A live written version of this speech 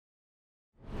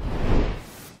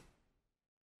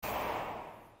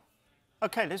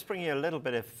OK, let's bring you a little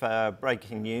bit of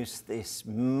breaking news this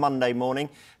Monday morning.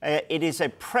 It is a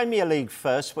Premier League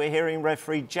first. We're hearing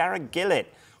referee Jarred Gillett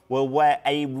will wear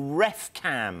a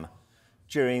RefCam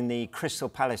during the Crystal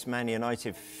Palace Man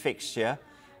United fixture.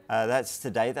 That's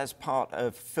today. That's part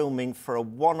of filming for a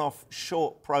one-off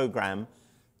short programme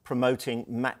promoting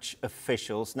match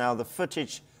officials. Now, the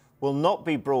footage will not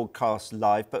be broadcast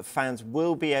live, but fans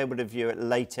will be able to view it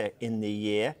later in the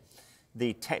year.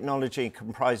 The technology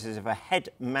comprises of a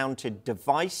head-mounted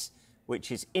device which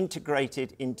is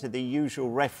integrated into the usual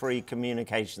referee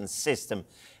communication system.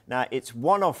 Now, its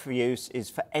one-off use is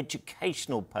for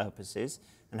educational purposes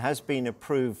and has been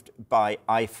approved by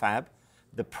IFAB,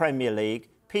 the Premier League,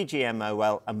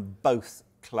 PGMOL and both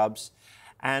clubs.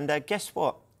 And guess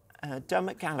what?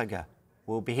 Dermot Gallagher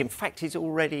will be, in fact, he's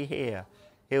already here.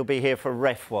 He'll be here for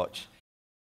Ref Watch.